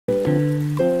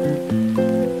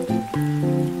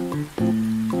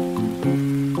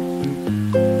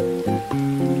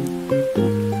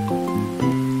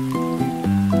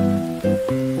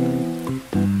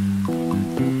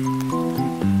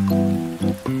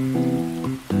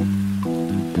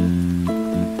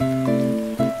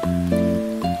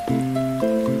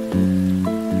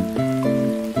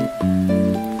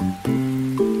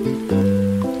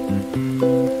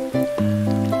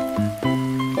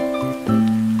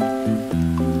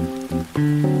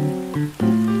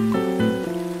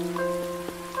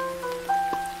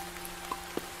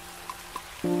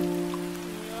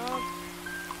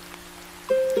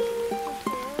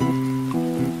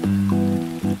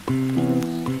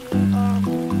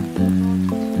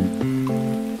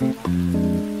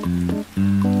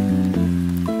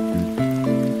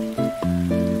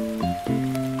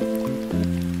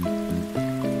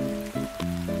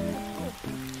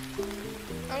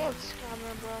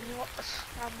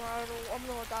I'm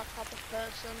not that type of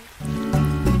person.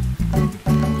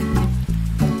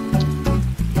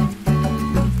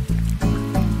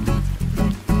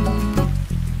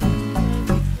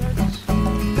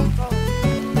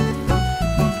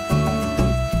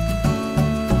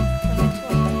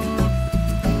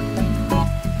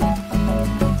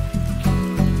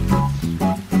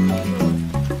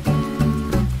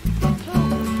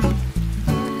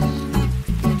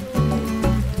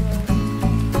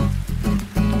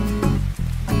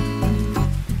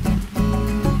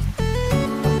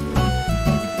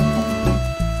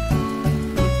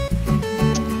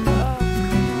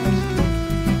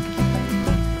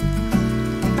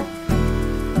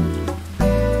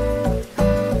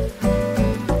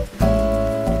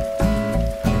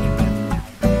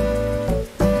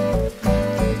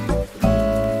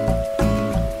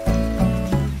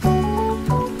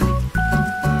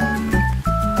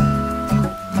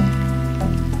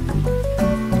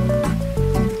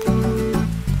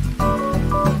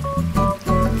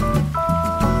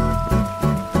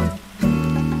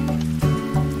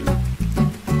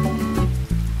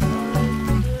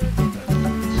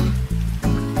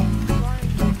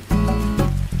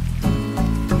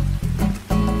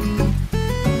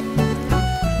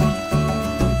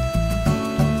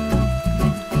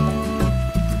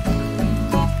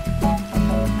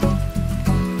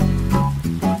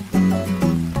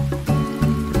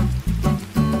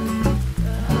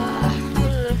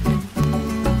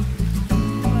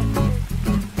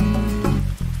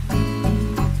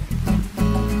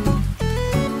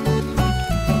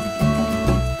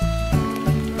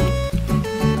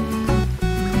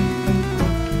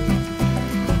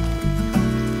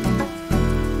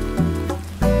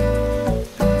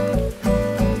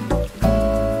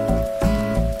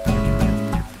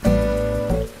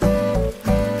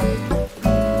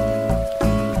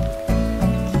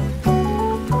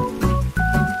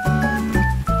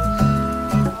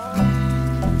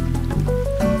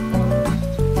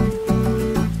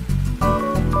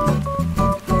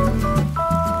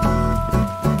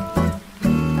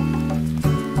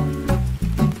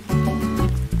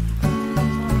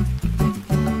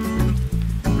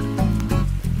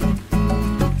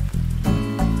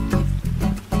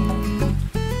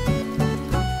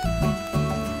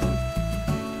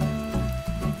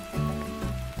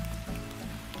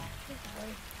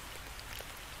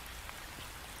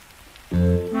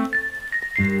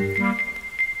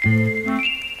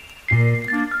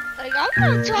 I'm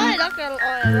gonna try it, I'm gonna,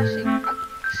 actually, I'm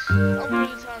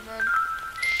really tired, man.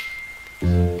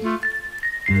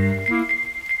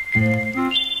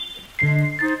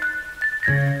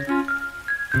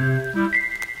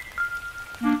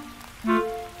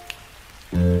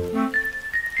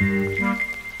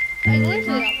 I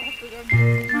literally have to go.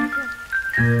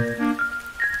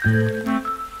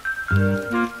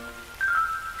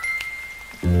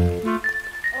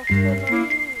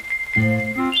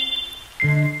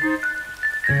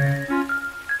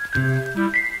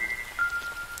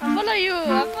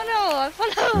 I'm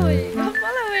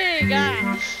following,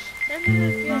 Let me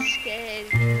feel scared.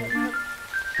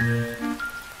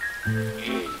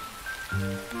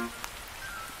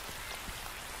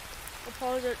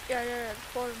 Apologize, yeah,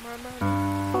 for my man.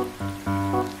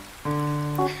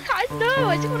 I know,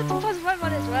 I just wanted to pause my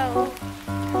man as well.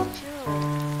 Chill.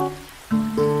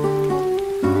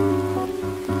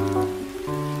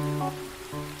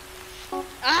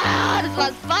 Ah, this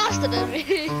one's faster than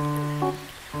me.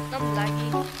 I'm laggy.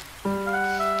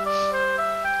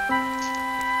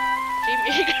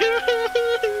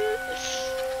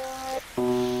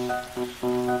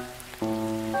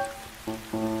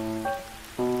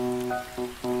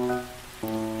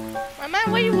 My man,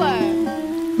 where you were?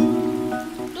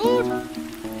 Dude!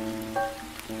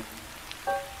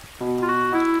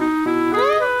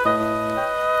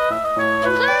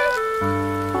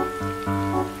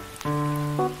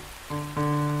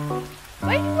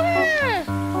 Where you were?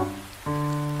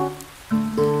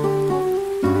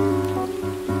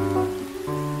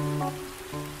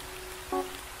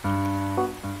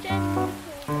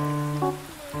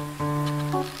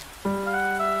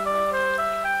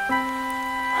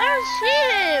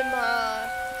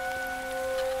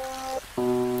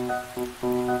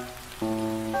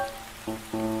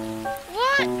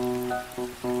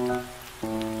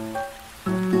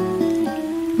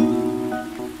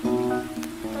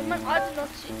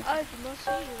 I did not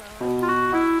see you now.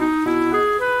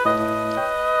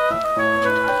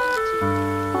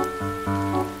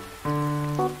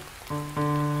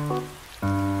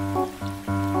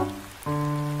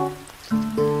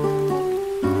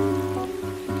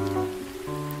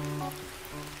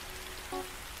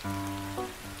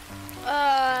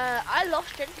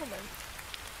 Welsh gentleman.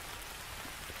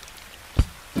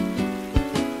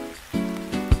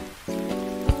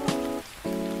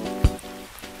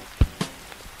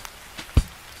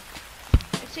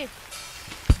 Let's see.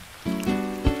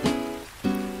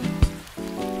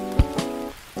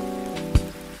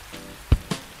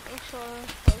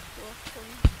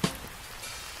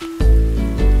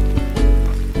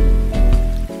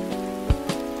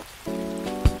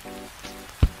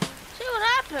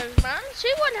 Man,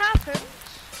 see what happens.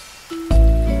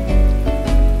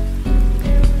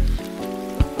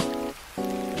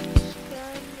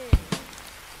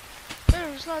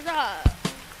 It's like that.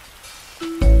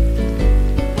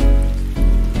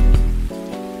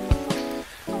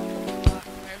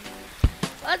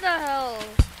 What the hell?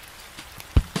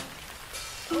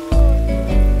 I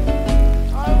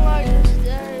don't like this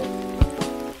day.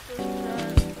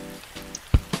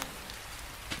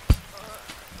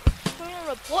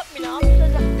 Report me now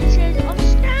because it says I'm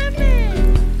scamming.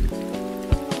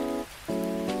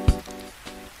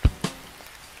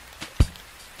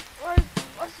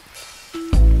 What's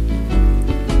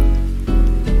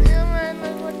yeah, man,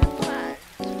 like what the fuck?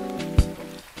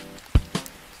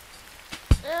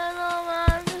 Yeah, no,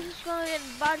 man, this is gonna get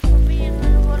bad for me and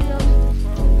everybody else in the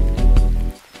world.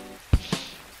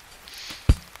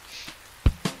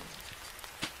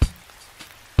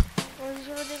 Well, he's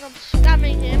gonna think I'm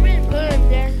scamming him and boom,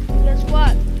 guess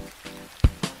what?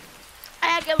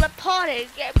 I get reported,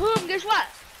 boom, guess what?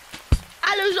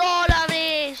 I lose all of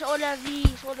these.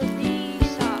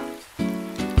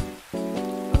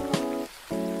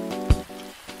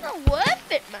 Not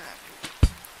worth it, man.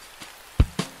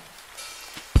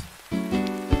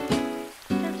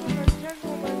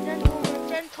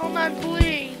 Gentlemen,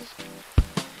 please.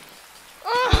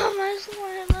 Oh, my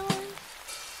Lord.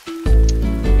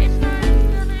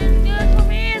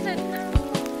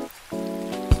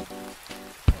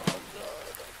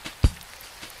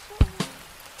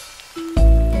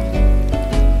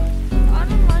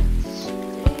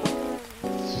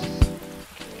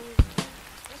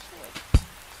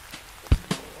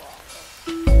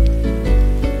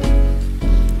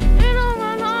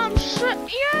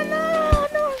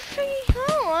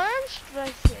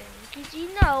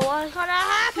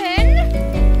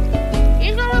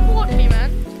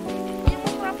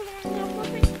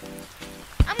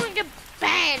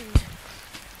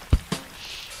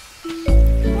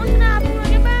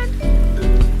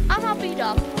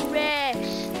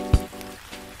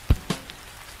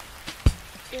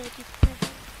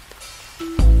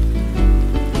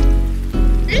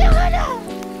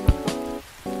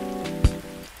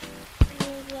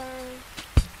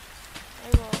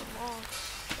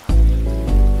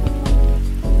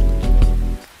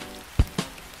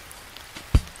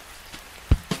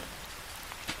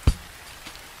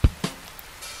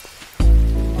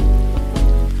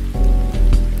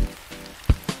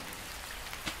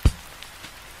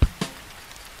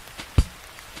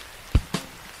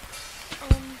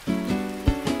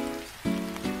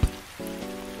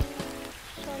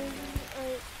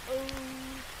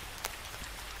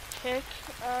 Check,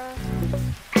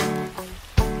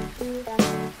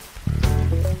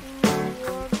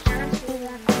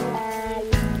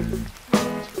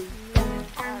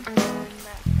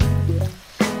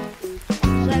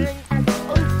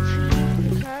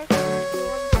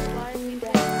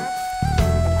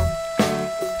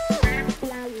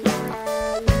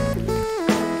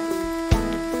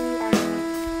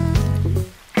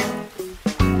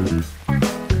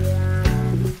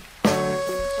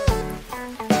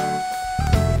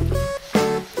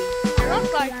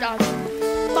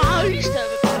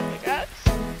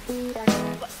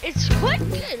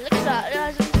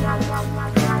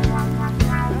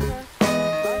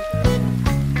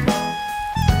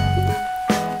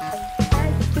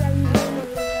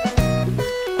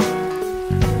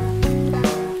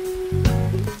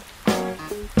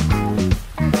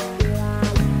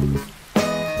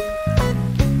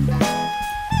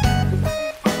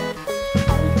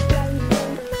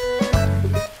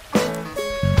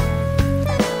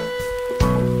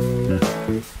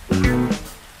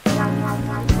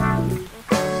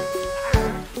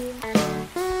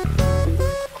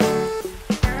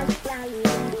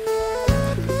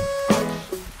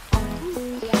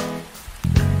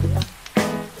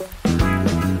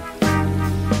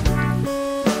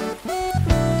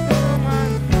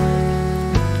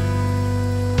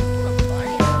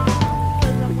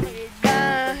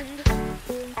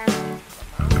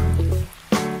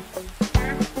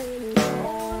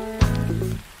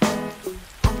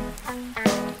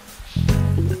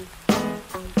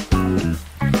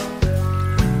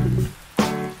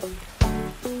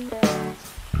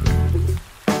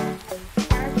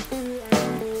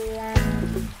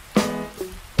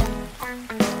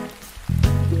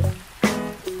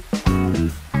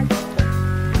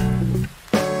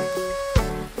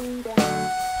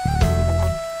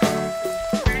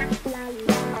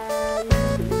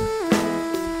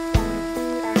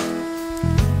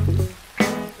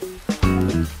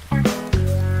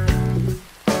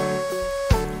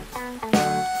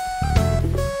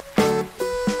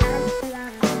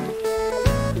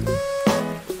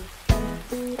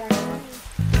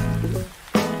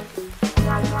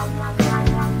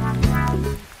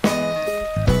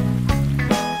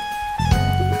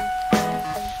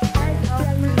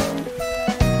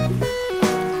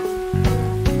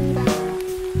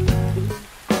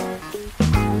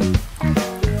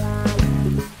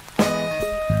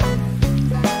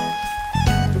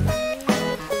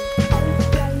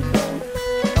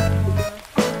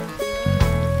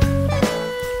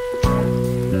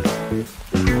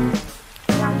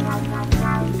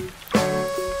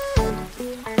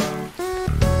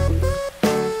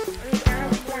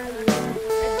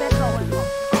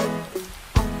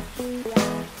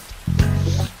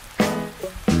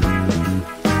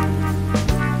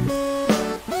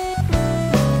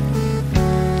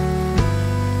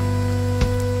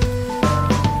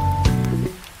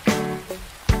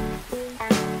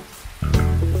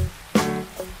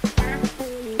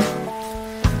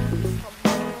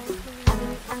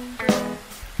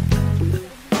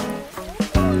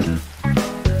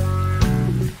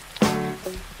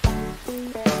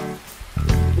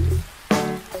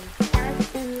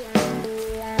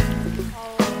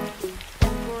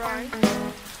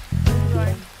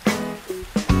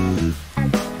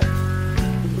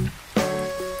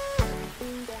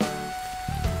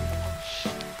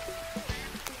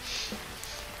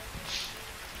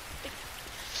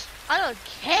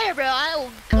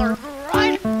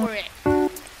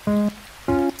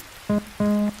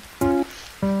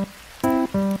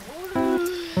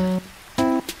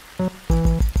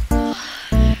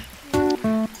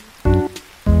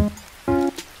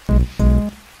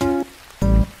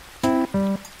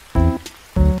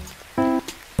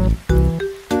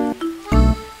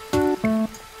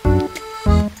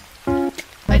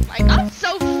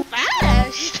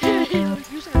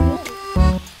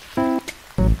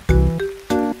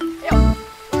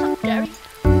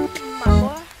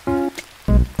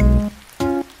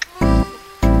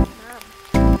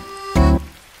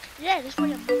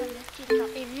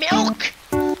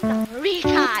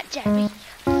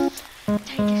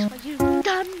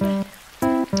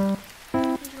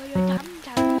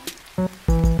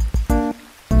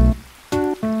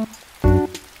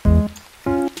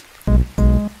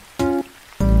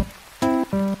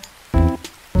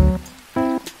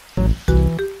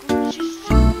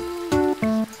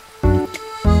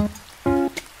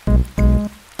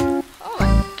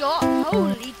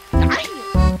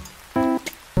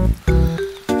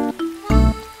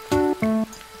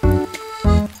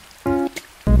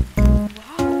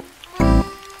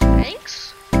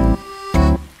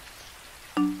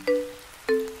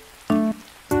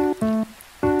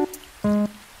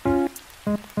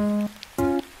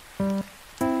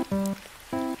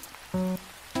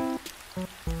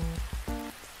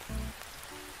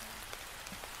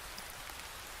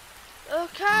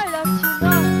 Okay, that's enough,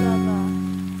 lover.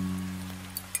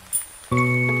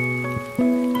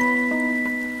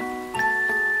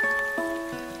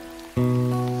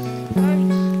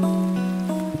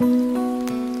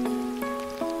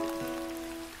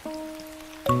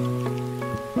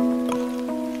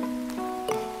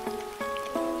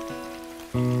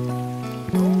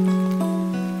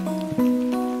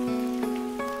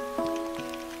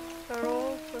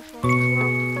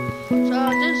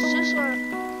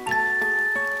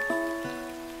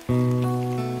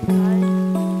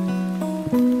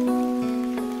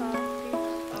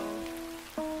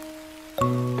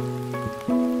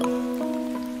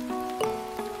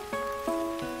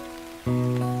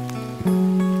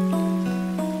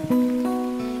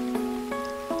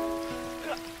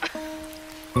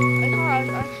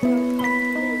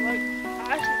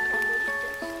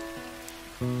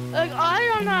 Like, I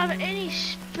don't have any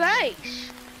space.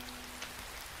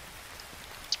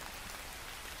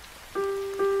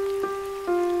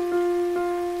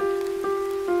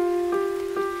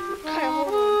 Okay,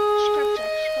 hold on. Scrap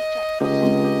that, scrap that.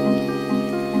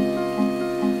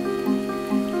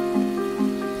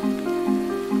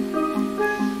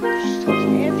 Stuff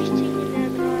everything in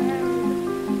there, but I haven't.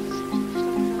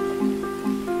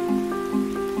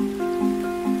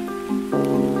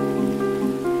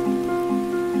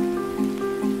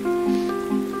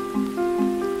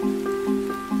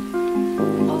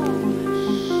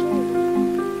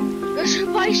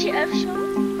 Spicy episode.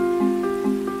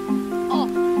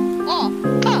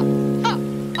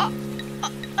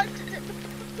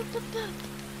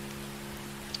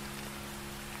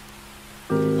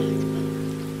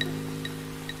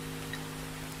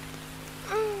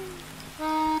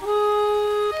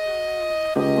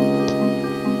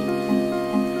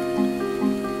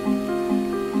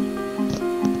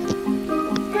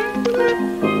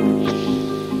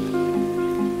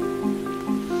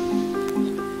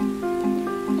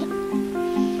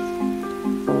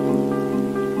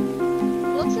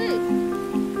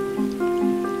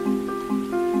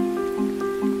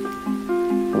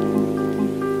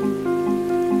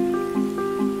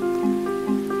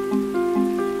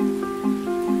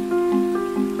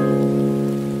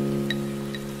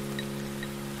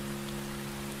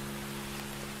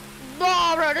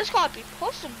 Bro, this can't be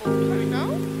possible right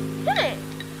now, isn't it?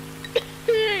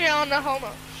 Yeah, on the homo.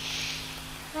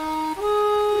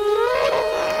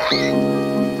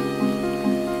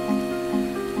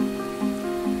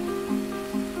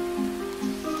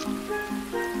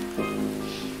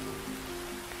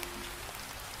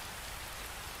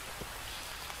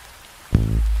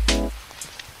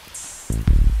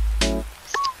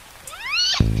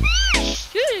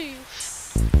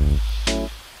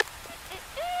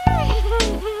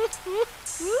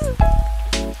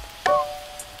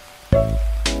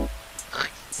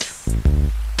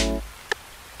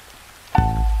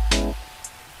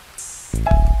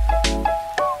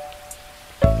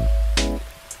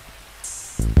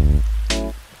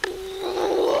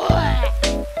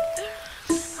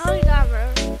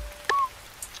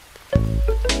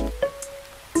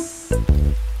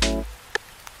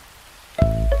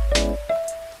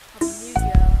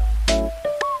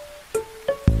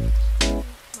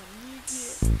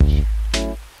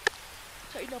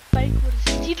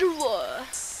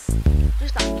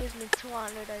 Just that gives me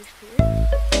 200 HP.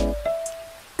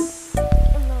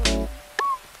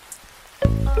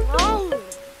 Oh!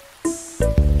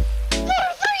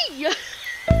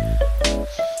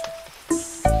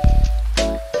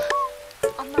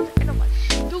 I'm not in my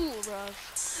stool, bruv.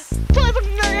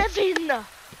 511!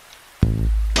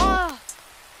 Ah!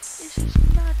 This is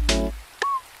madness.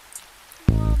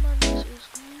 Oh man, this is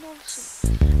nonsense.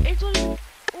 It's only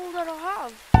all that I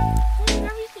have. And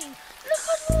everything. Look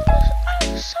at all this. I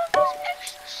have so much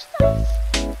extra stuff.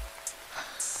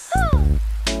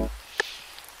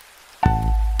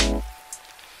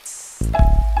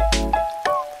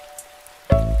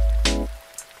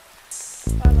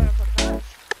 I'm gonna put that.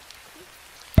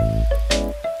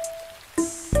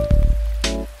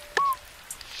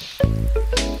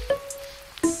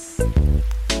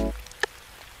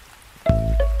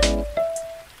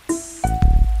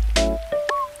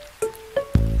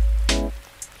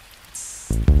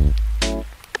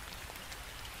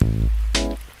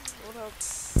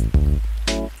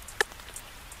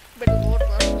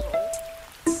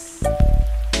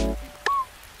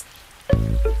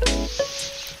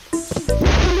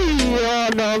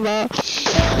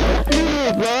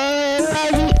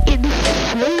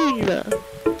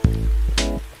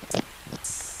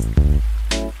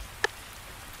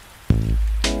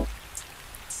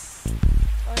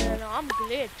 I'm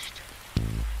glitched.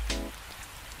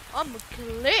 I'm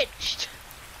glitched.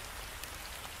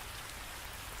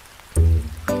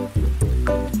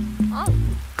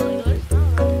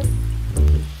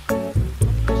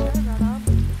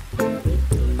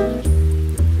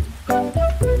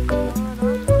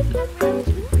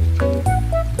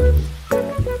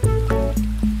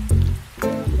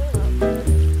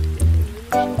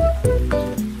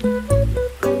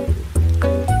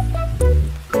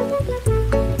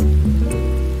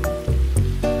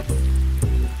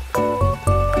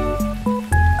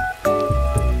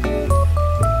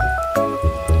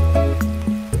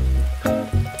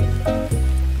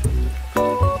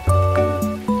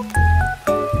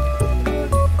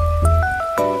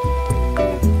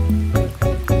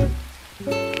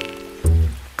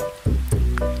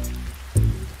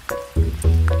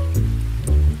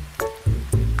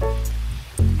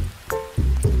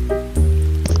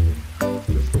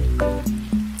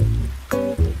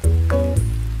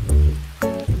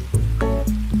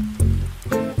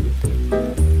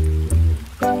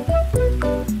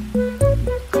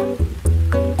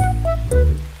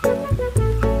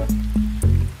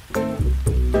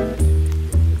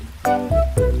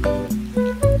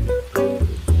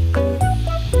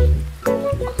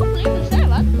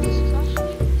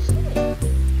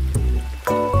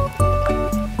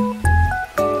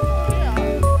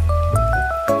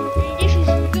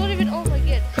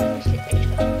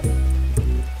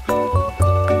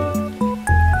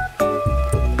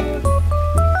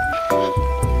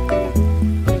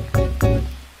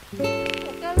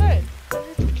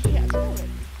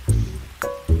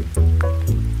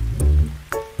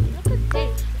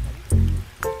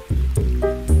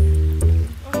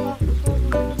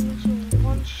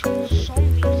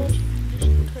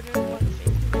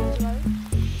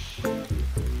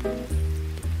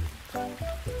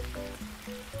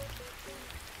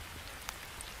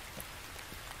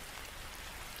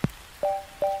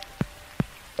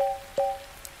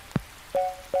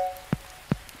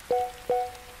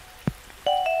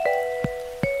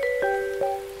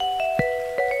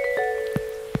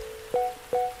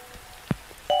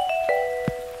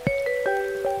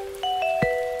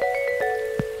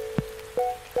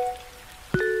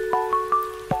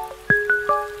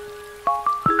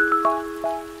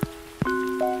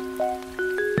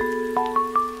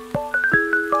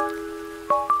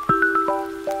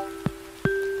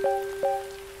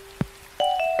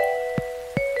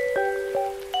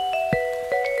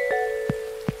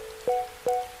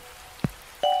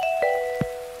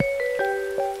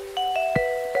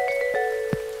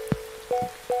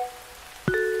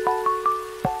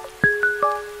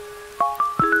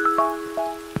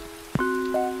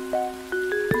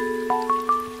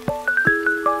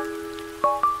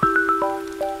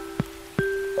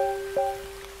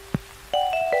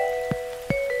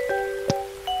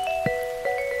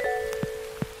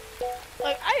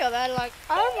 man, like,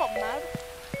 I'm not mad.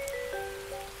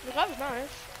 The guy was nice.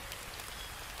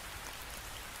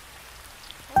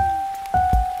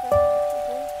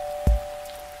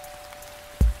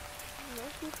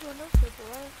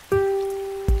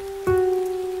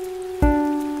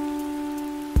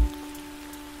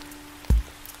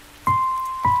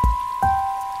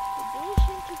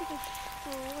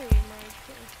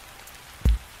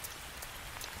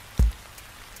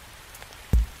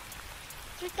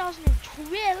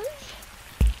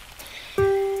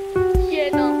 Yeah,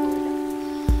 no.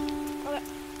 Okay.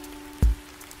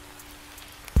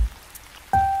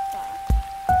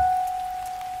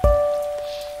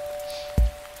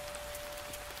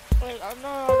 Wait, I'm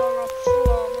not on a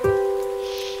floor.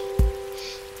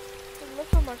 Look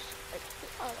how much. Like,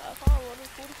 I found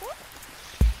 144.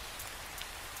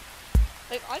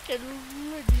 Like, I can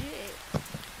legit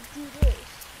do this.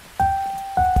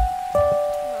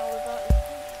 Now without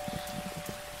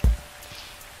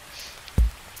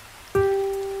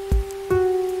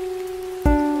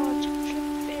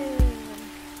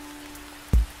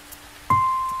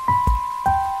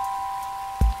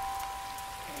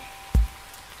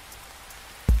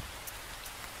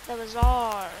the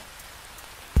bazaar.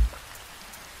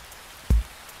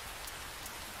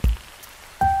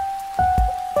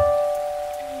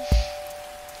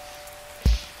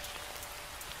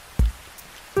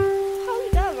 How we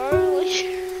got early?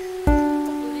 I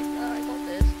believe that I got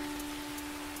this.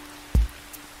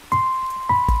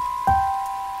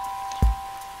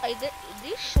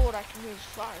 This sword I can use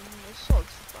fine. This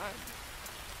sword's fine.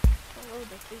 Oh,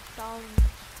 the 3,000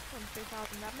 and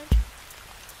 3,000 damage.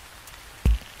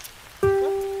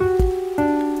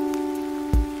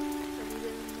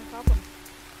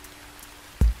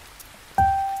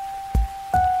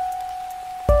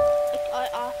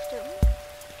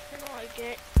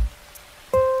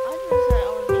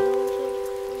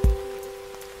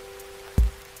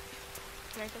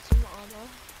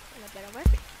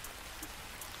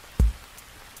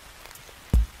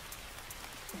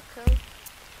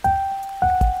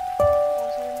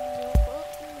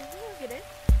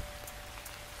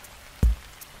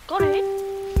 Got it.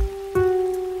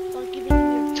 Not giving you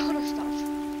a ton of stuff.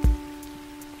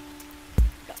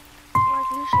 Like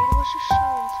literally, it was just so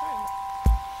insane.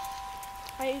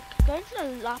 Like going to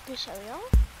the Lapis area,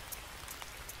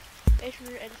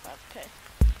 885k.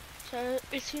 So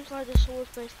it seems like the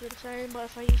sword's basically the same, but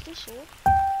if I use this sword,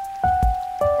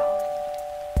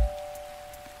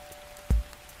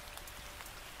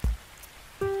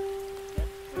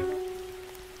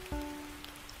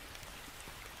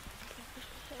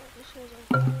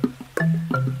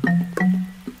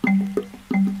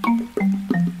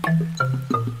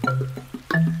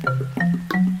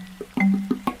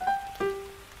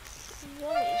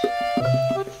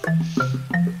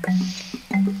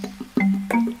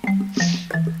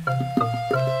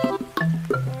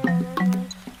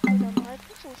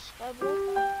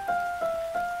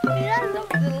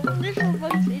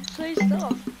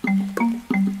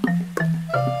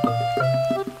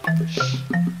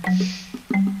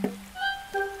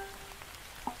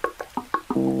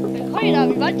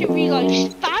 imagine me like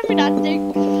spamming that thing.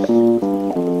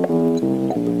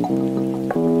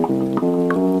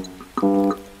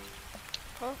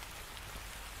 Huh?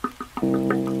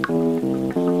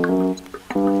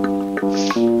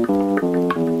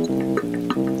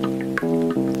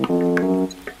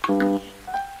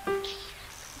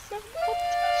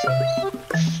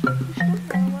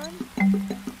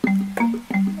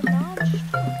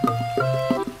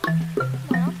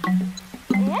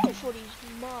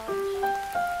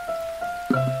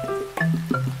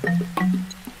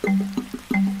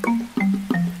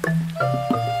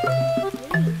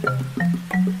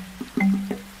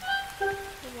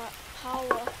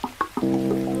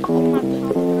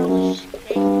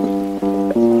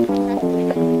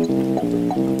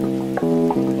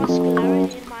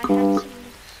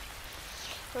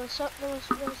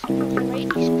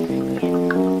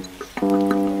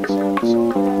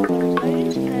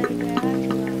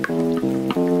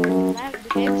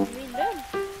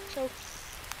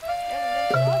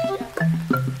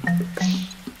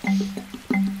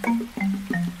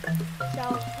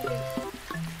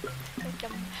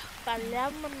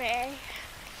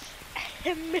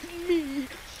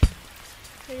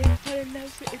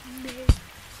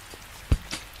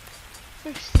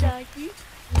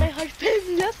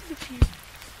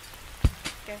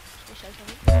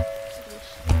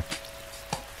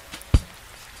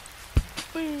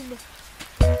 Boom.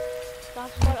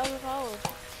 That's what I was out.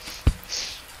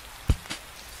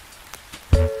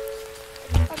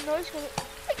 I know it's gonna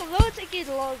take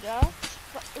longer,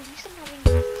 but at least I'm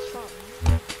having fun.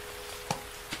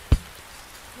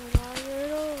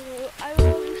 I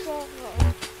will be stronger.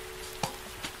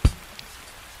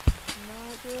 When I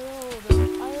get older,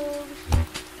 I will be stronger.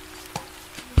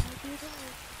 When I get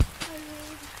older, I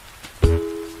will be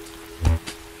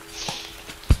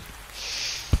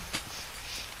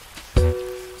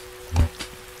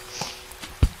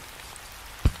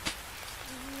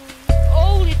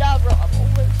holy damn, bro, I'm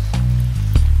almost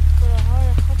got a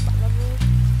higher combat level.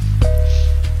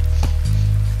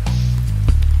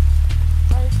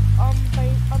 I'm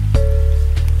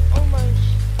almost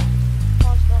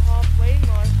past the halfway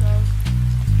mark, so.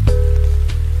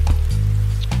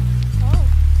 Oh,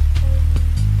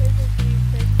 basically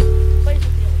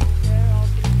almost there.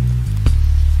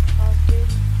 I've been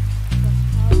the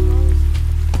hard mode.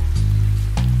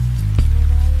 When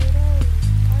I get old,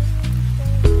 I will be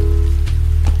strong.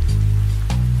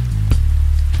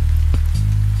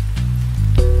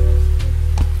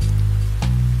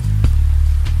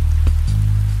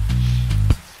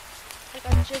 Like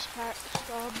I just passed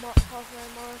the halfway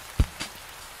mark.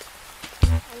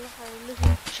 I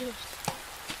literally just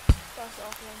passed the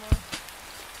halfway mark.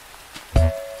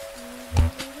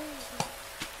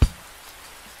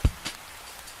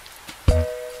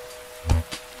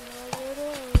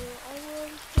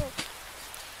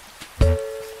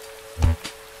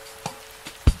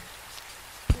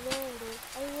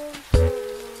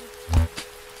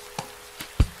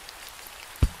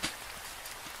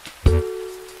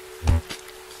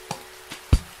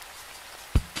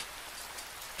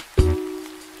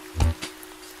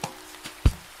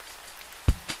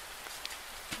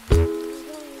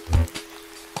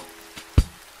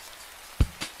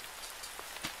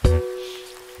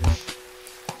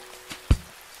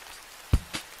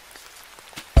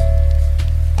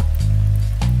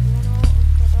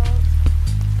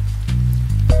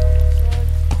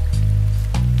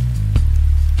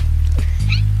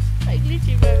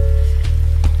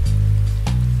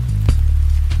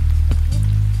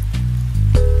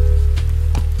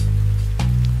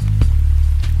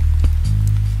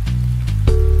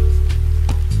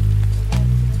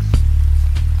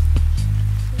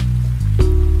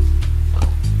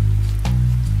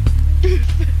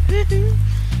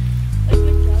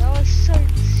 That was so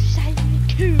insanely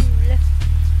cool.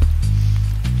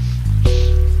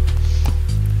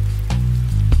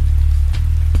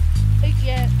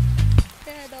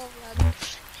 Yeah, no, man.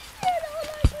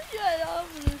 I'm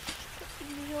just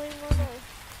enjoying my life.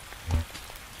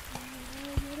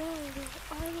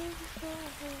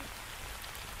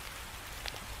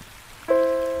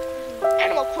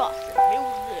 Animal Crossing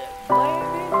music,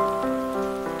 baby.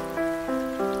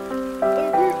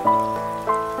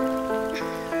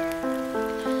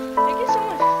 I get so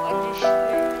much fun this shit.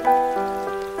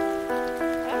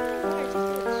 I don't know why it does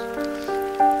this.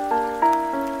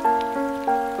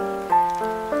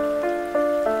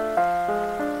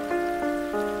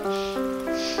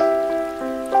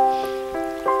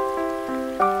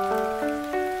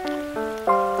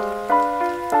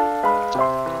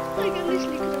 Like I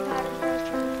literally could have had a nice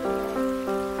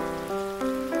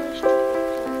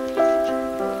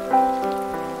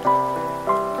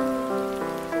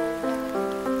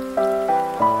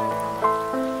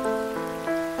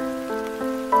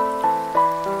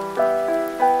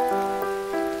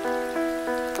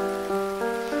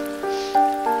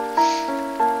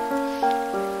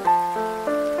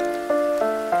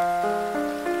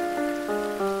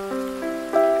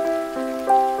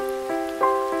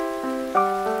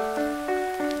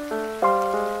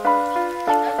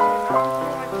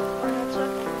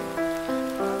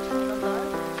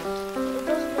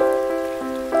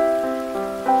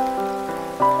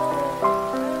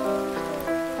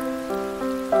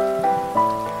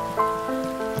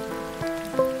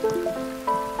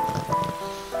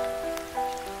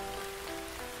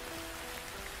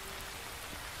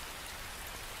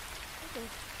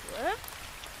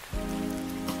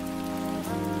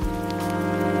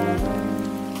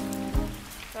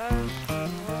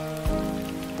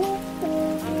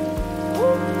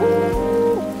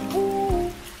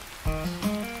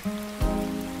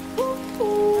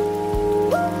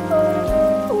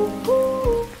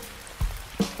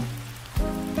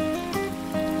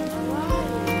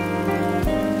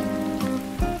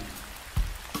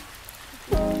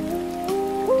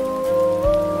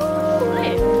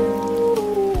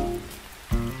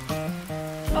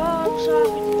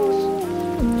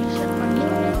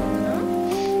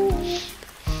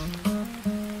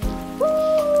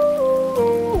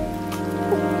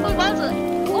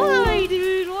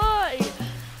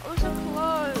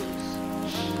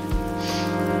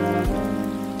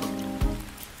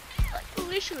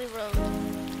literally road.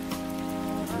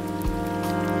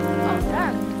 Oh,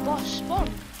 damn. got spawn.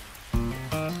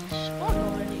 Spawn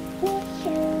already.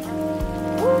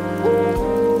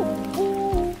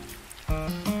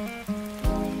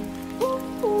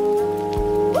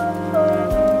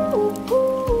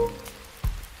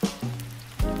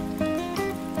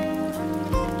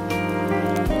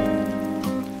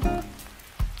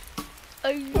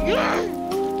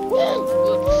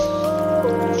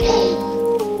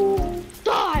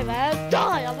 Die, man,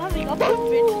 die! I'm having a fun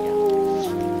video.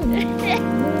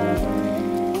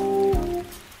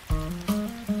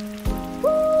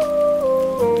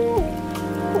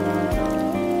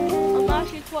 I'm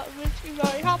actually quite literally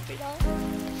very happy now.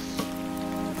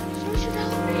 So should I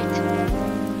read?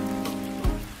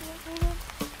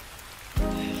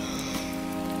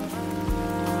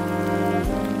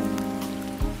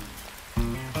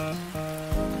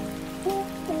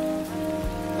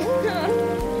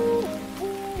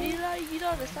 You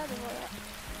don't understand about that.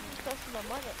 It's not from my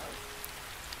mother though.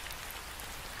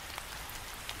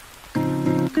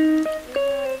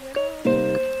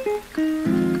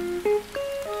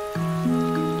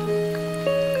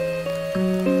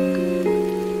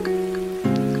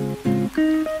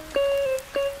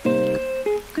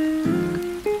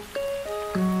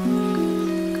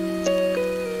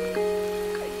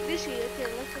 This year, okay,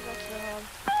 let's go back to the home.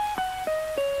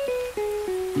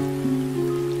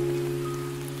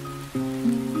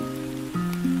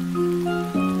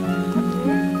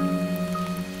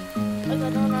 I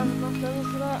don't have enough level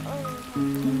for that.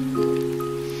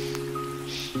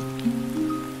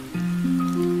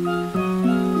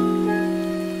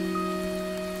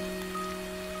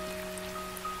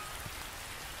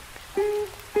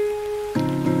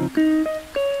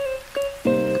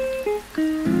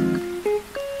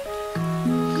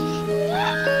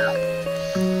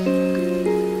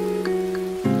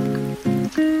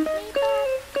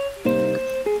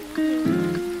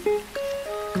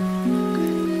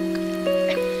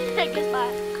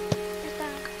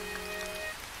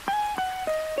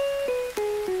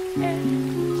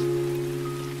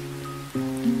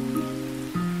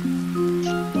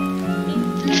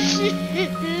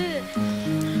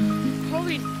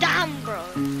 Holy damn, bro.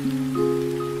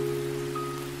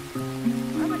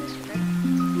 Why am I disconnecting?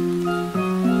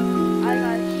 I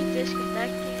gotta keep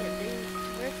disconnecting and then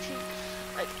connecting.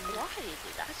 Like, why?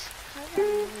 That's kind of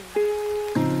annoying.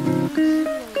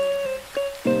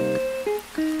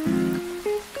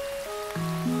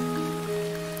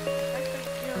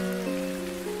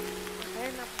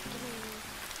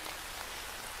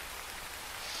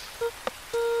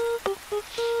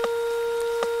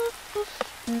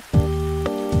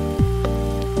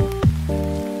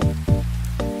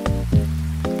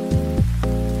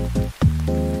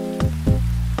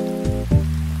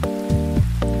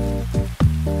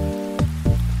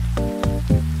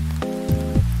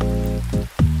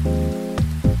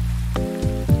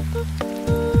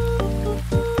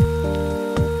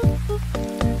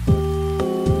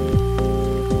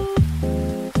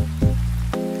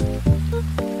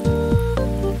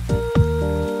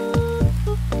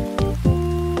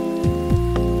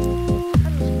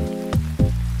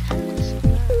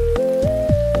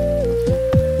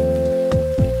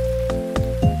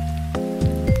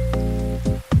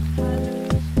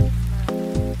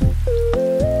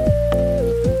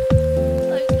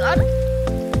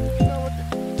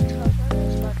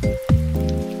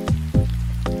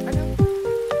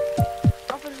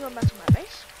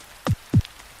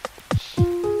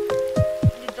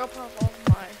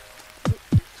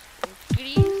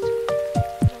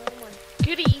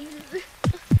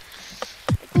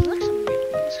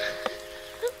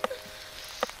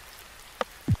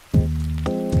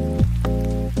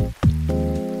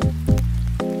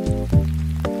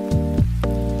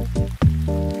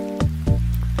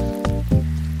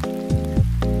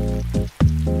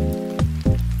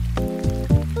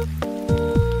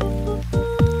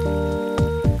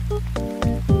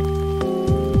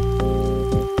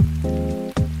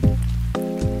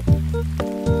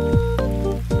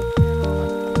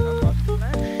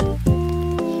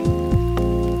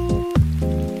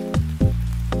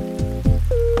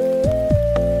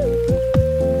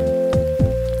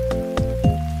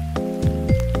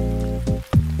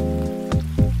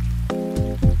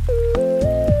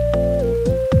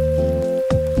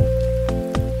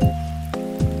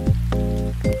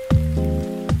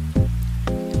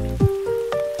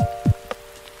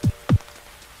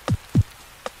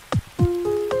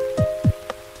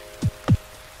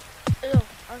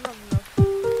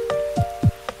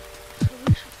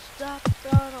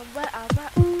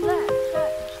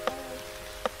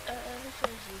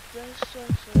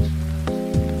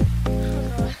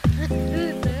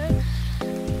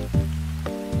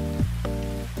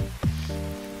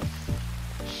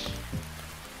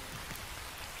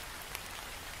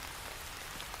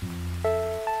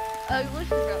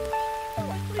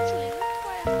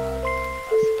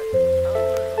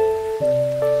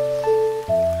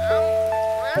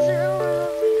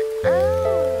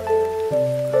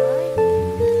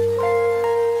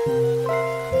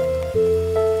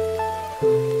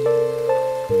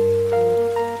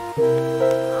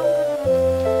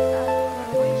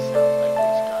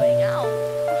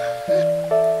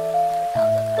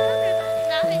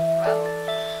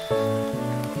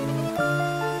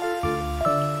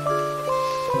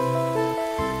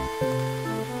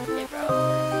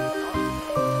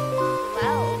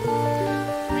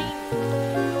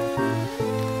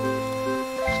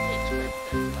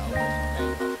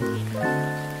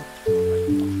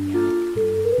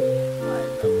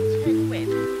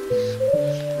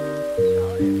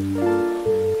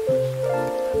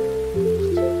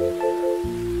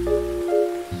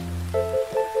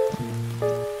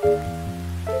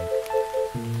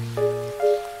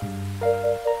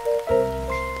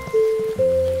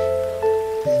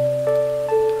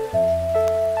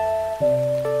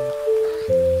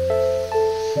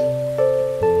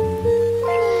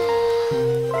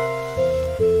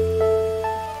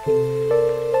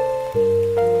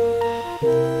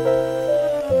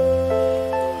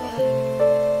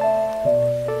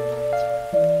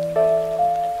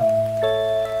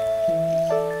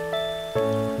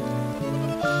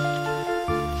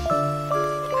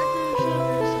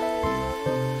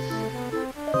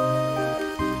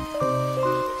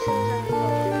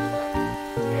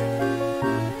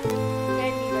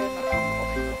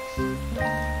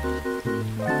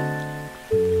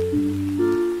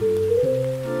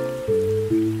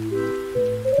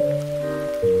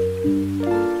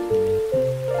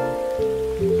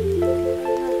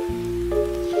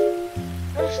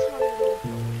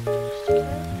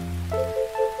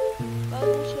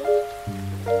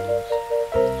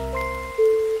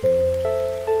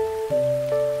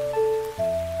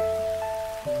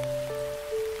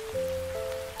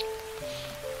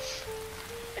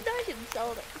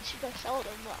 quite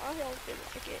seldom, but I don't feel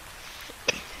like it.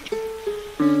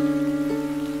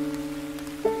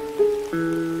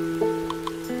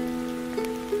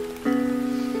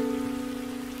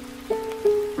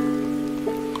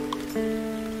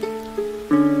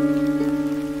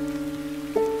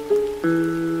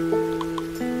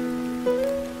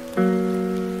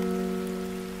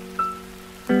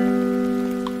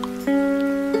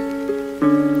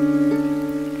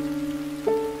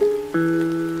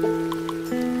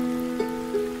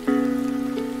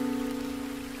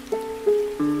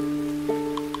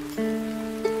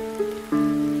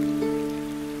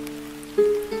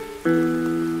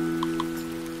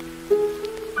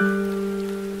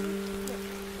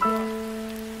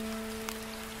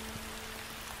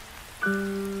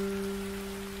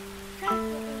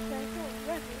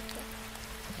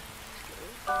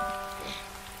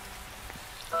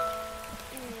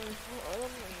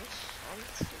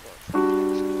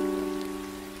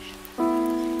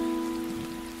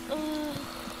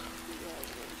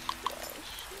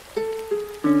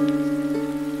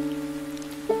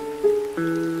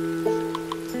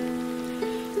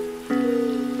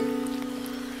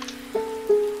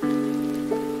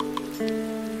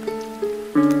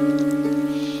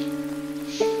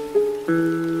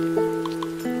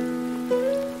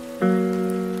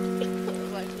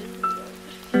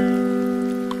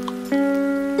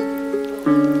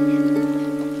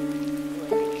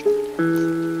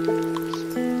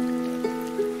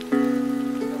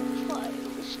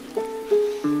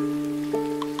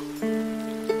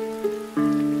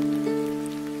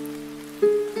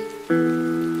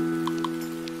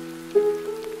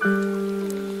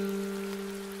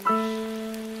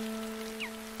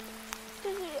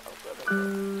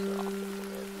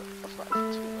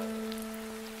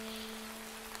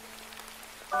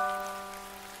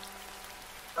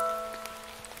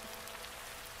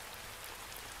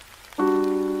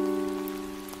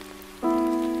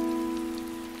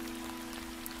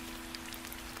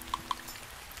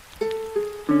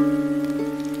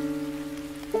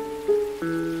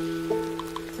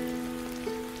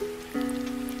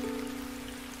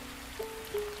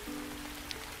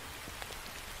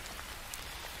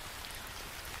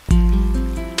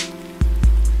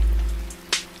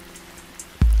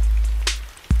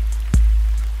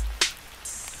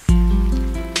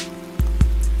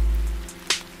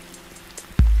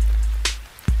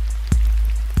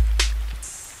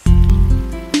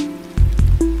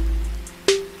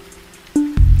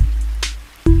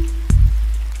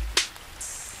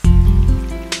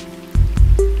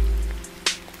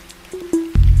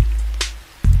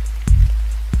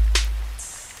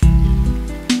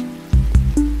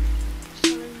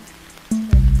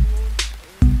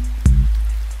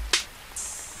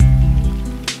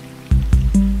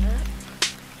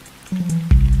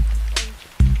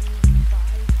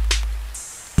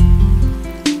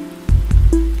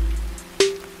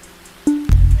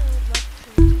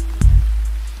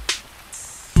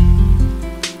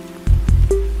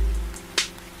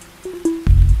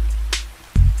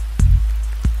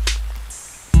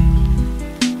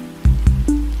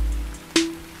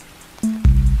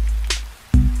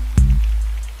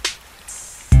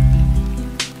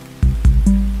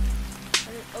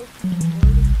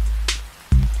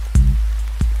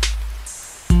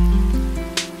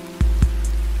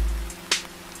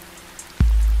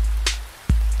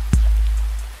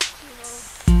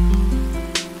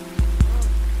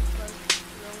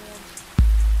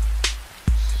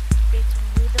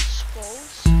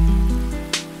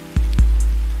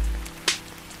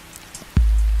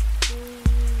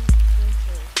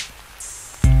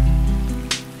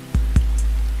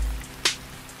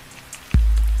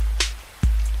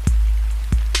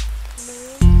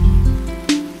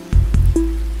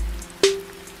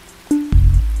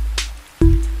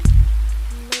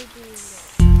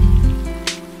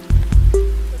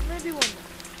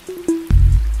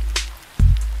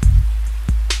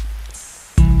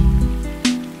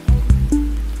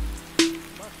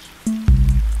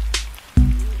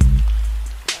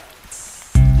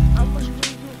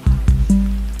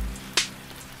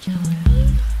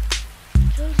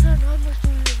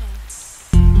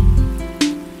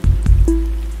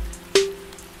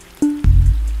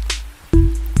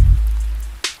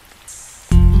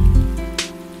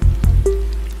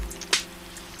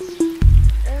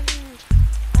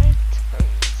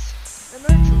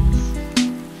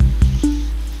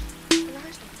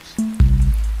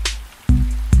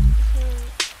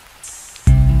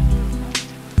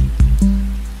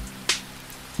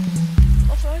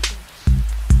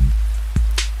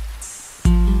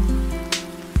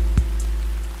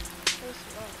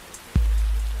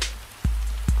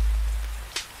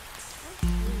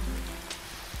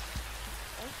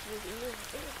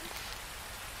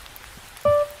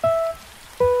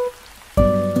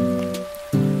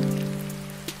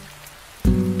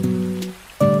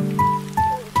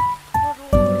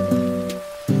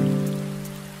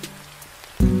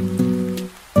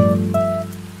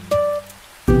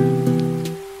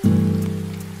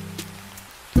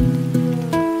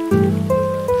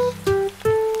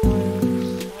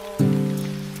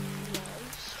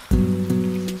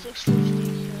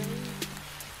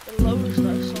 The lowest I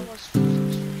saw was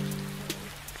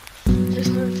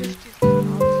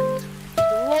 650,000. The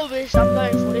lowest I'm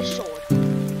going for this sword.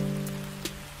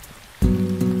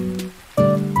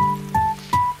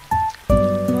 No,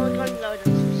 I'm going lower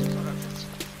than 650.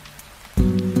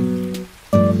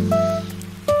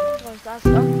 Because that's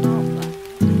not bad.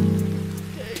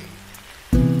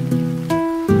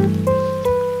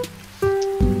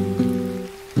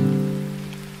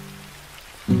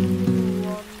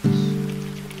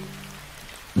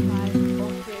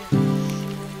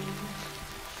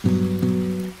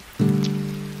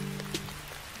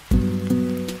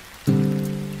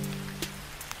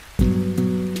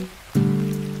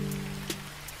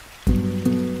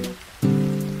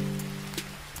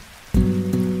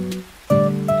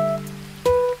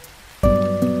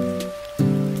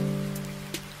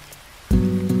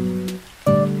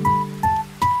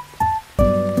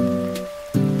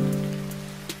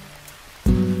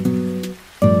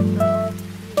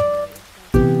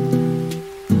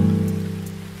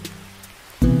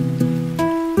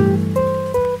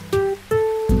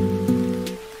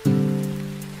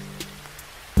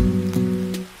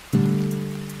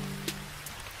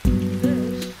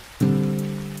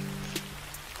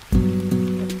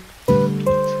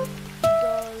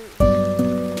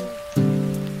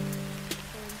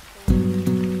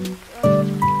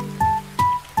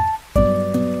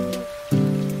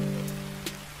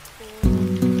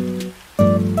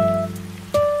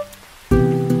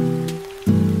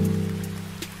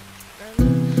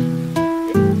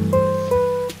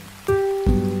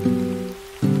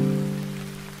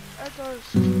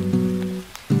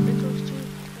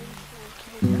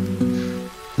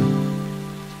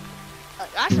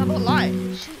 Actually, I'm not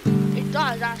lying. It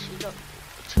does actually look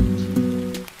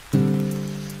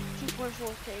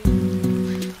 2.4k,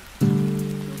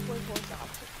 2.4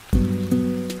 thousand.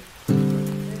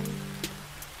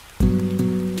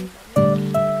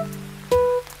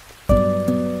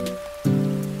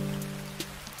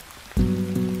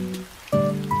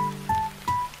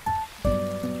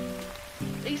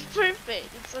 It's perfect.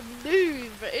 It's a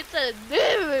noob. It's a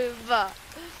noob.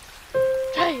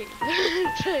 Trade.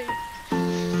 Trade.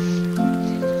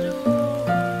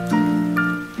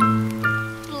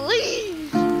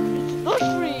 Please. It's not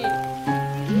free. No.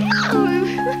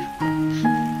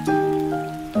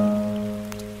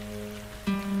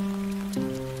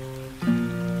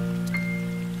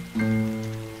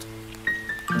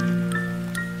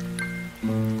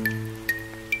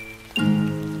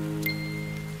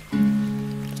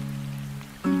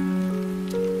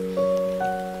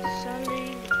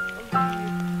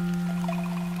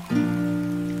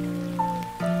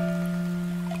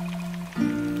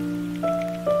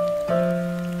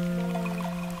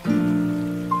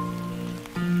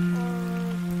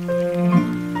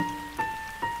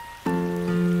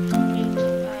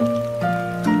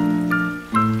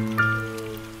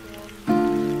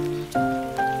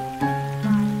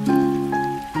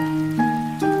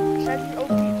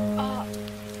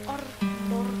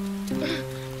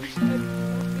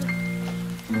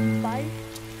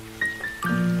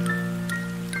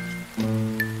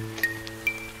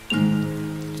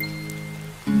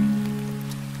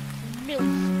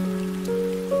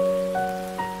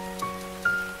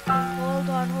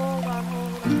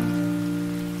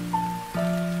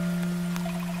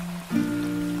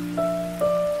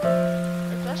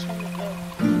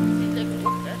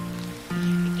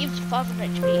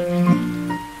 HP.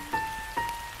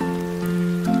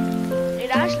 It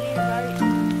actually is very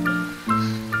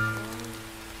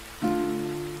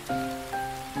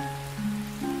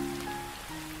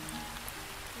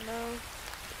no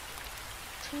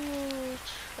 2,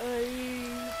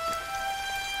 3.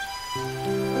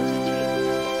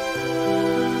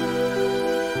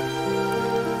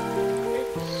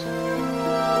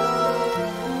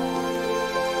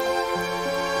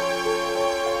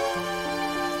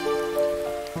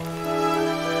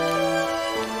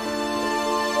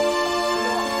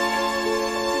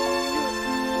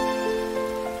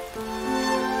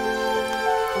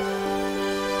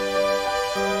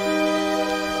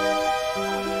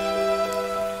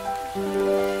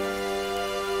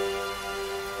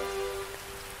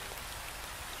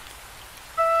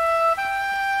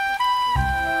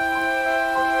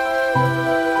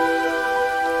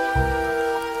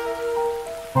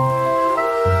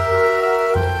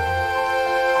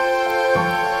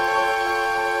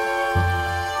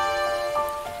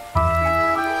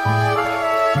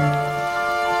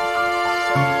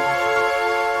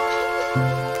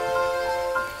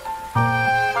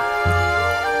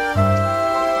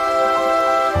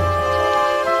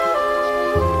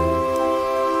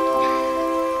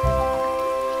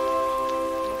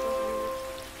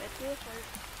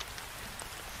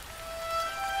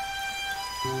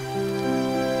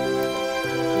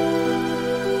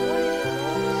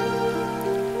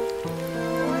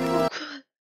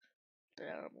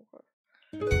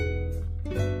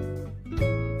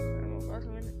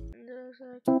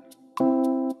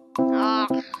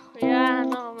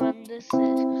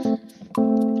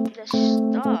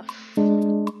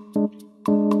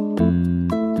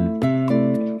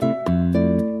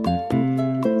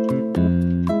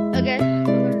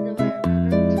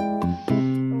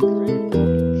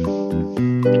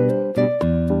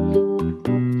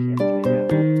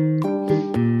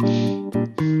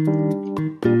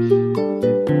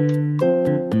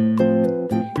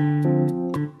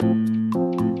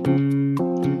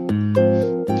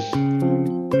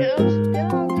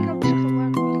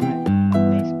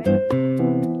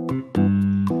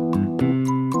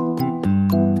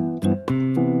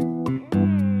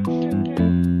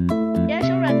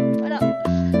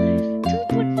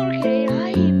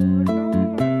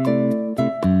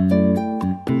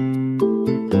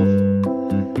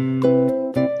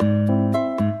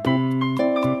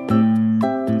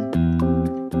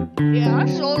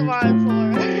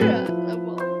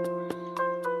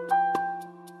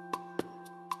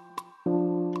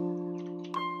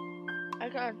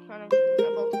 That's kind of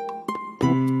rebel.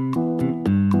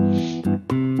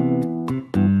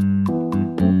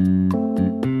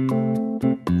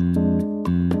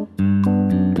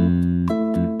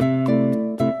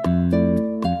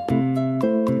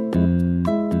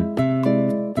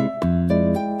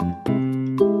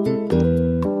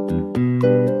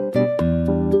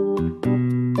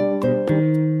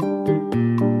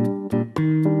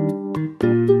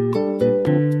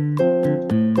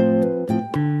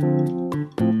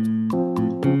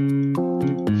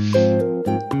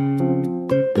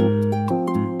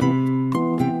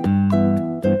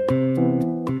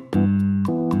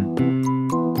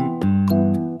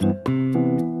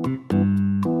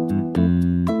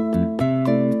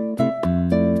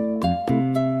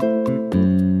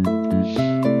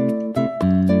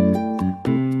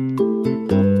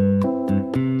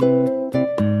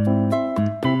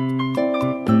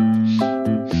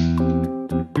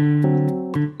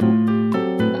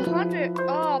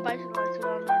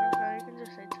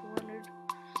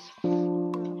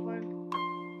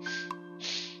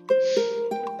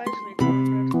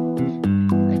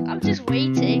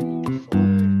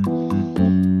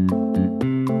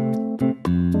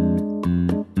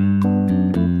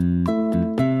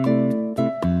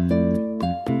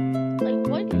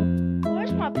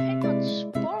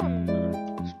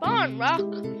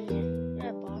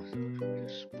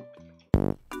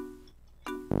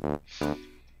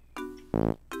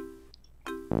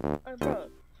 Bro,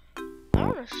 I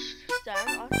don't understand.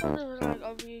 I thought it was like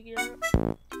over here.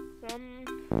 I'm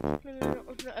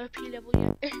not OP level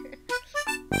yet.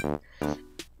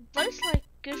 But it's like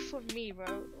good for me,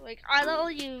 bro. Like, I know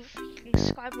you freaking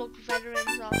Skyblock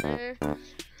veterans out there.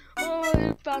 Oh,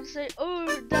 you're about to say, oh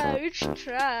no, it's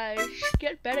trash.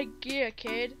 Get better gear,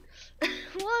 kid.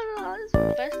 What? This is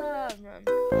the best I have, man.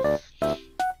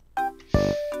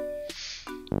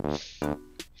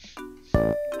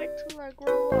 Wait till I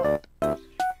grow up.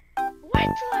 Wait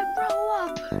till I grow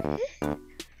up.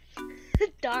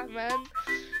 Die, man.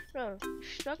 Bro,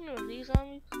 struggling with these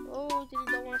zombies. Oh, did you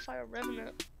don't want to fight a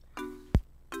revenant?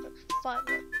 That's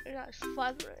 500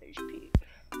 HP.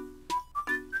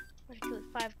 I kill it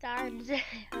 5 times.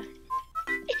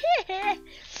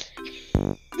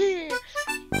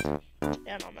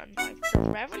 Yeah, no, man. Like, the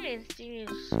revenant thing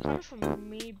is kind of for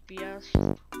me, BS.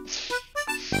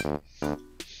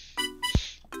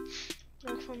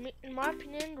 Like, for me, in my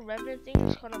opinion, the revenant thing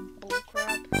is kind of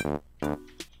bullcrap.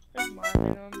 That's my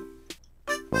opinion.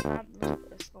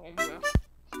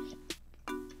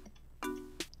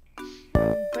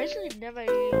 Basically never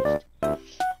used a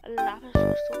lapis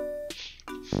crystal.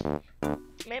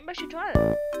 Maybe I should try it.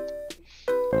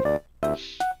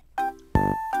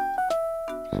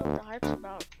 So what the hype's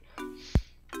about.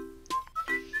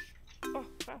 Oh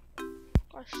crap.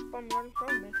 Gosh, spawn right in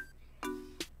front of me.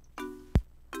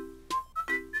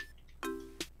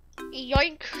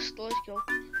 Yoink! Stole his kill.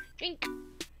 Yoink!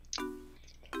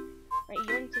 I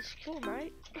yoinked his kill,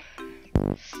 mate.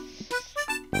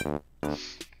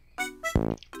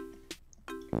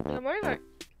 I'm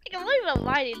not even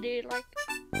mining, dude. Like,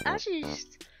 actually,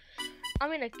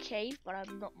 I'm in a cave, but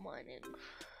I'm not mining.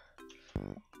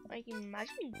 Like,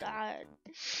 imagine you died.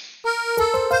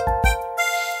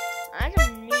 I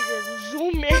just need to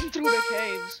zoom in through the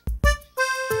caves.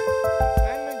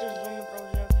 I'm not just zoom through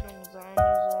the zombies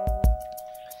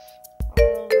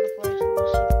all over the place.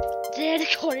 There the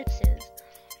corpses.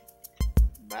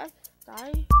 Bruh,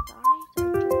 die.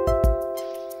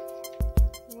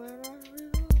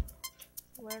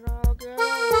 When I'll get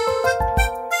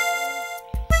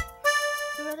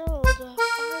older, I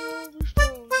will be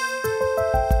stronger.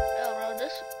 Yeah, bro,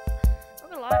 this, I'm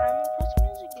not gonna lie, Animal Crossing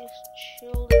music is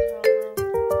chill as hell,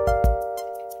 bro.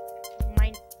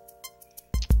 Mine.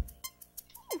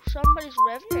 Ooh, somebody's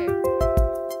revenant.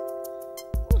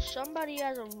 Ooh, somebody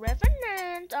has a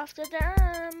revenant after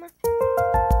them.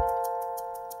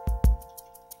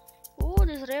 Ooh,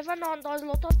 this revenant does a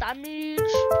lot of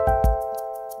damage.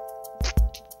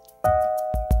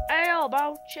 Yo,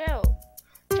 bro, chill.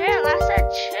 Chill, I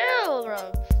said chill, bro.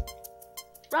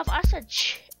 Bruv, I said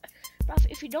chill. Bruv,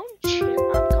 if you don't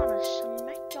chill, I'm gonna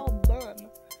smack your bum.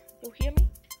 You hear me?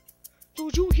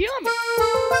 Dude, you hear me?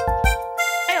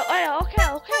 Hey, okay,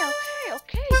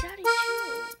 daddy,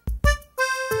 chill.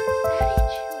 Daddy,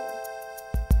 chill.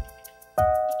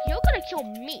 You're gonna kill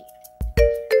me.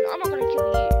 No, I'm not gonna kill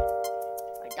you.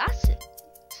 Like, that's it.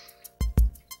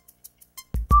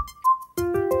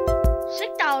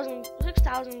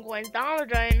 6,000 coins down the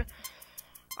drain.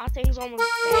 Our thing's almost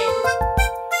dead.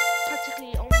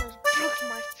 Practically almost broke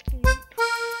my freaking.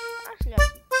 Actually,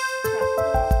 that's crap.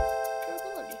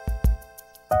 Durability.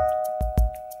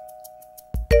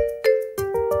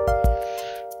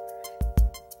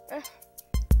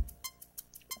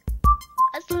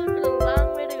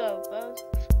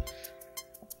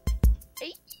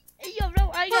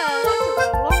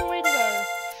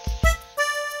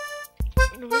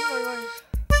 like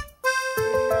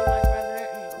Revenant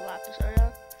in the Lapis area.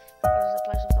 This is the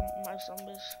place with the most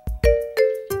zombies.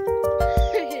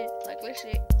 Like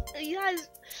literally, you guys,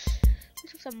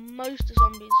 this is the most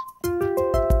zombies.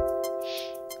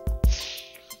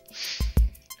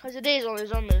 Because it is only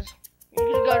zombies. You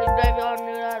could go to the graveyard and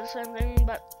do that, the same thing,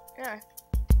 but yeah.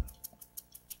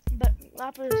 But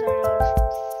Lapis area is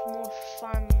more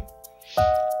fun.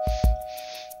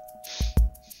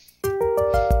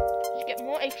 You get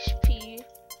more HP.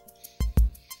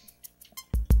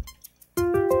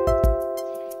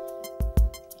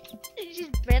 It's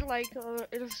just better, like,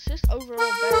 it's just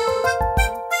overall better.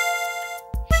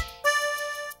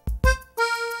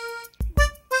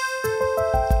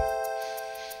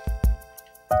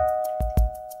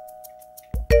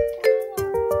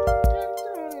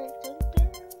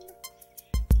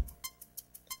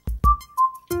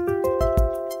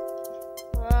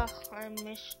 I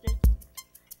missed it.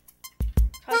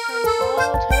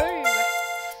 Titanfall 2.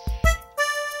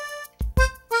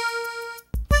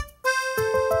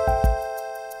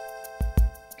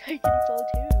 Titanfall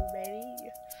 2,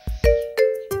 baby.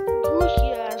 Who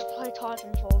here has played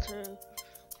Titanfall 2?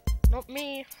 Not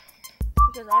me,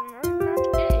 because I don't know that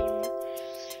game,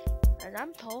 and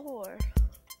I'm poor.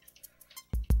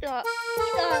 Yeah,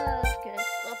 okay,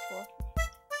 that's what.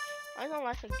 I don't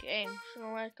like the game, so I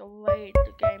don't like the way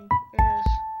the game is.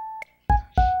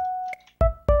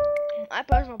 My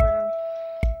personal opinion.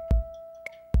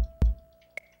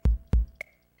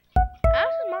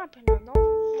 That's my opinion, don't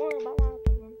worry about my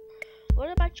opinion. What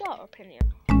about your opinion?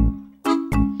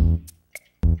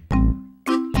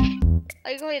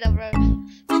 I agree though, bro.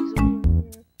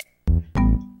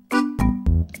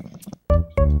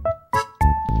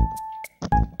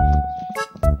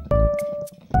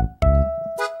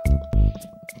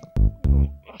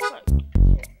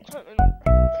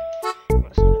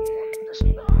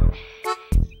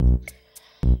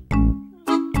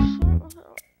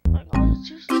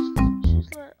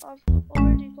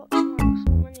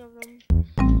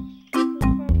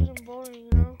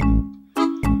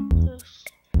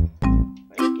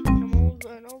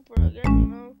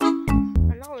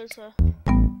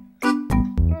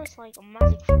 It's like a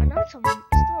magic. I know it's still a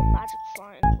magic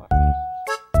find, but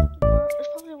it's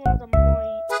probably one of the more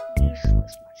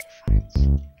useless magic finds.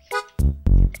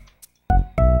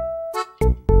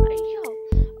 Hey yo!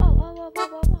 Oh!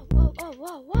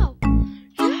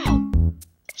 Yo!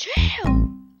 Chill!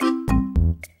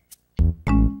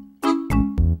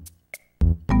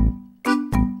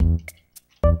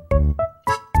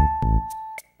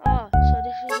 Oh, so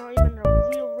this is not even a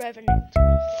real Revenant.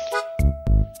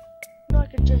 I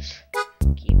can just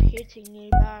keep hitting you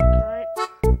back, right?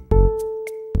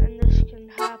 And this can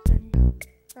happen.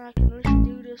 I can just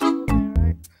do this all day,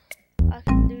 right? I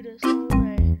can do this all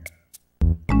day.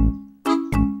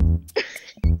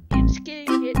 You just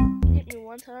hit me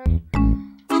one time.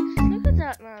 Just look at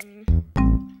that, man.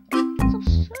 That's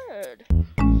absurd.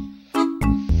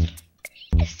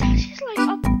 It's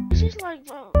just like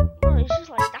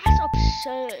that's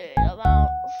absurd about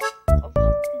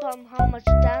how much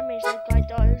damage that guy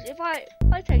does. If I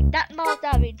take that much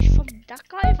damage from that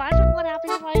guy, if I know what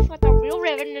happens if I fight the real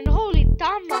Revenant, holy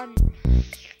damn, man.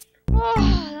 Oh,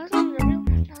 that's not the real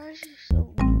Revenant. That's just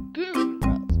so good,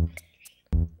 bro.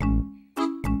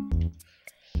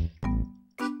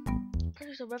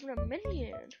 There's a Revenant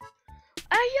minion.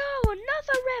 Hey yo,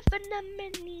 another Revenant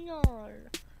minion.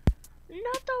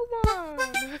 Another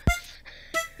one.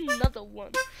 Another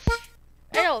one.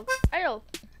 Ayo.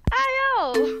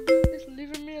 Just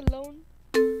leaving me alone.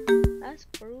 That's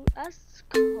brutal. That's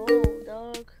cold,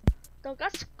 dog. Dog,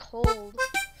 that's cold.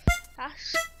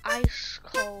 That's ice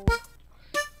cold.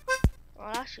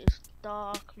 Oh, that's just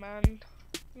dark, man.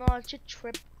 No, it's just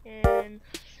tripping.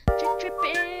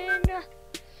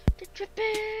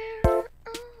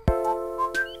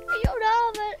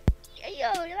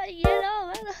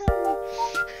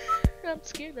 I'm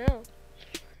scared now.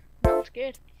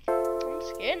 I'm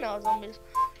scared now, zombies.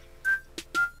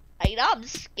 I'm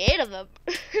scared of them.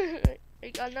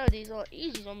 Like, I know these are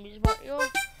easy zombies, but I'm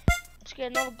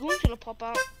scared another goon's gonna pop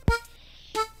out.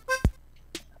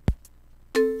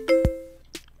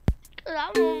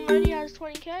 That one already has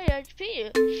 20k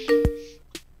HP.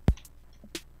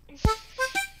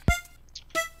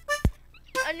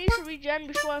 I need to regen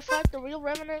before I fight the real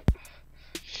Revenant.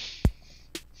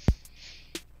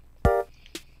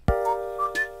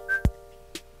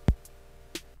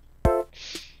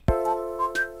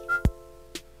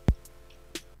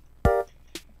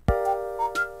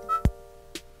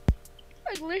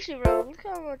 Literally, bro, look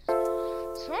how much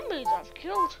zombies I've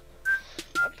killed.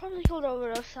 I've probably killed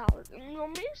over 1,000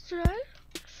 zombies today.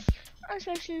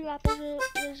 especially rapid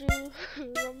zombies.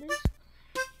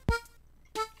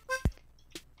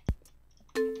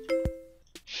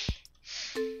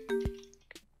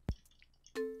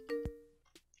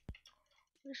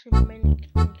 I should mainly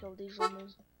kill these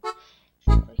zombies. I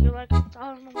feel like I'm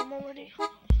tired of them already.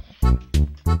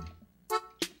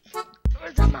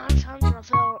 With the amount of times that I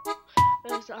failed,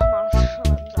 with the amount of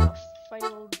times that I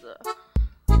failed to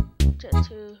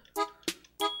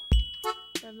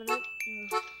 10 minutes.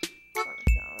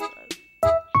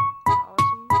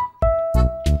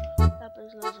 That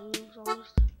was those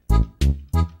zombies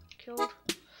killed.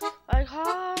 Like,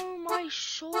 how my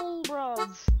soul,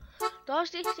 bruv?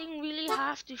 Does this thing really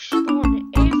have to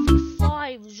spawn every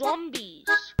 5 zombies?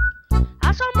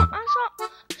 That's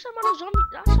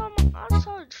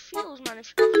how it feels, man.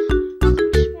 If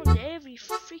it spawns every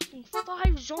freaking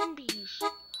 5 zombies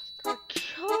to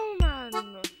kill, man.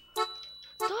 Die!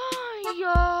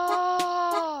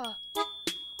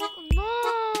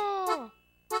 No!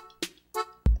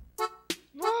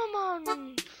 No,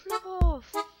 man! Flip off!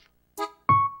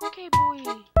 Okay, boy.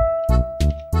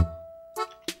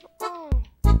 Oh,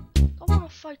 I wanna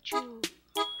fight you.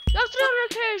 You have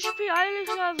 300k HP, I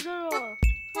literally have 0.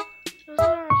 You have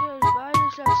 300k HP, I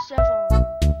literally have 7.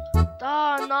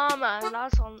 Oh, no, man,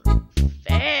 that's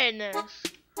unfairness.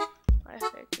 I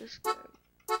hate this game.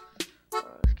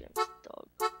 Oh, this game's dog.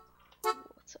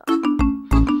 What's up?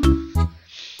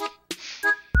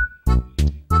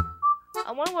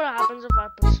 I wonder what happens if I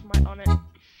put smite on it.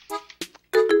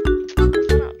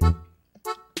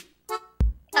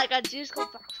 Like, I just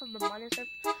got back from the minus step.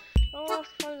 Oh, I have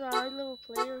to find a high level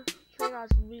player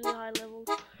that's really high level,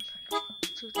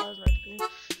 2000 XP,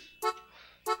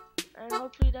 and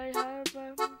hopefully they have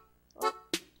oh,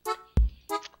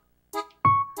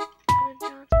 an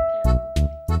enchanting table.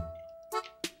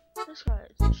 This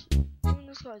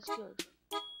guy's good.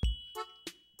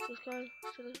 This guy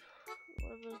should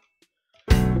whatever.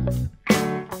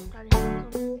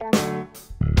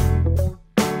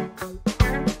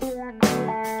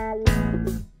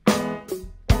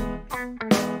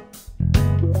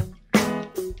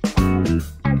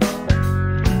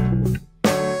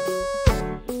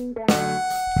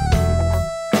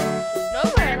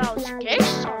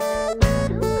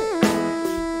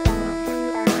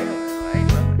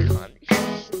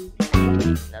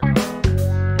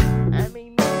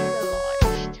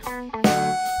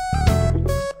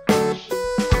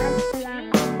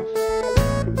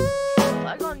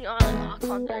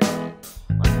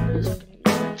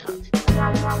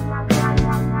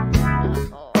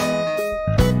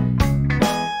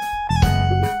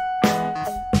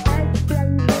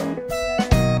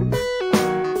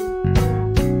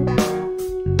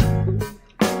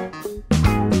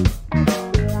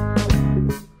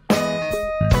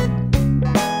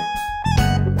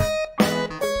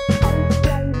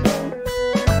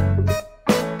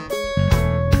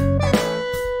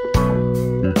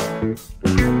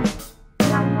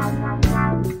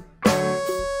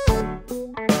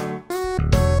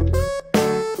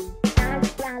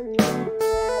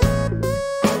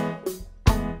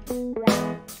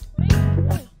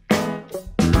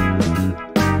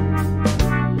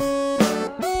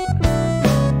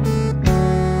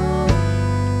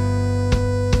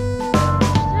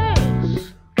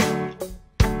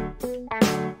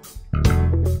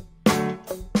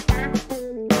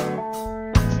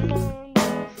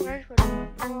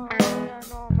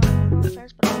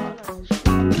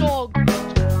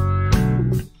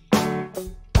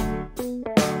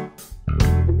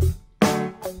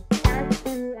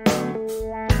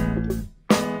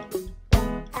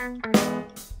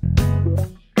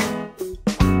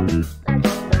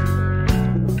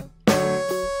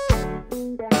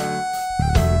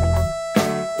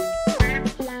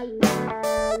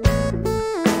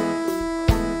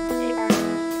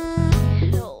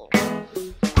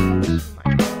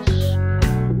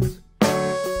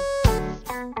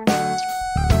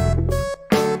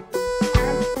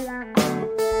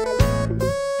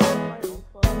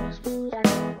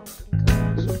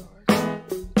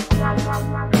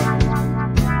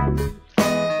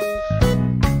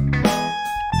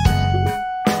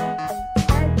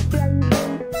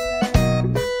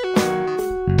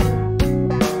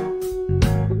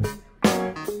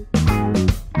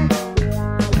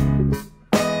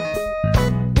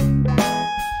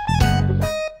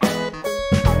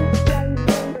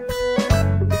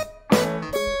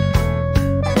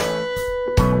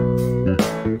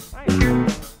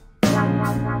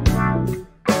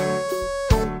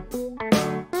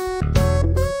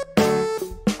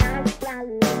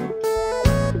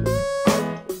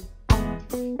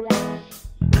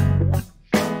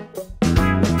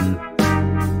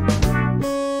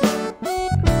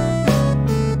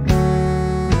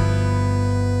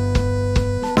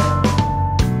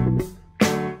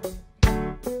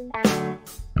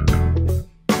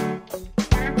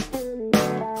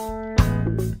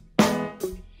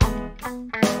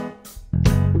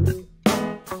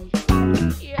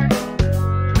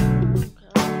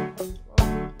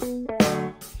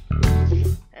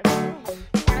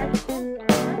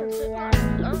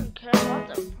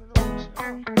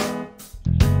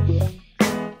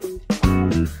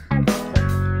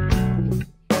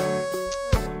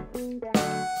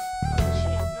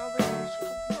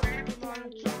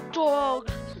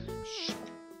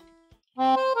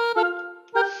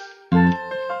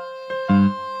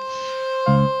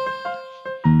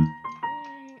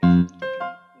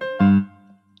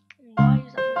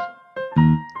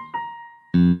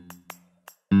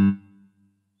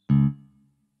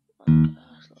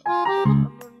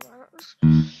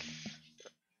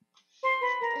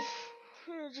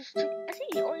 just took. I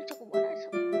think he only took one item.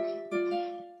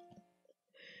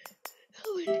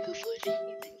 Oh, we need to go find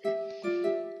anything then.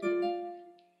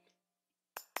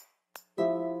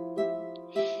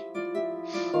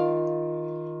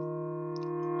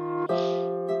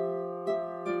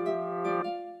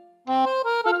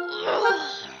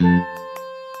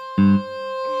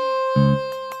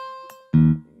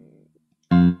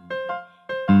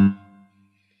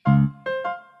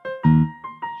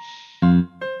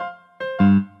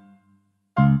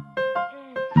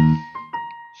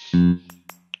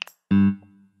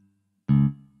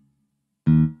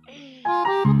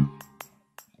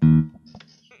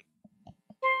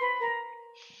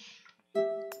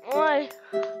 Why?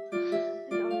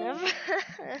 It'll never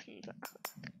end.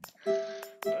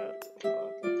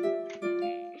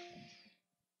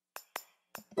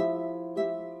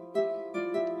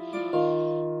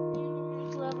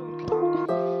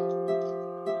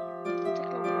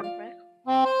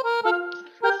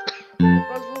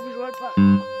 We'll be right back.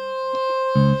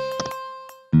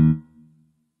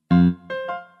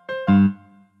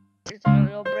 It's a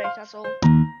little break, that's all.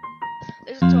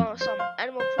 Listen to some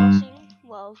Animal Crossing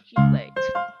while you wait.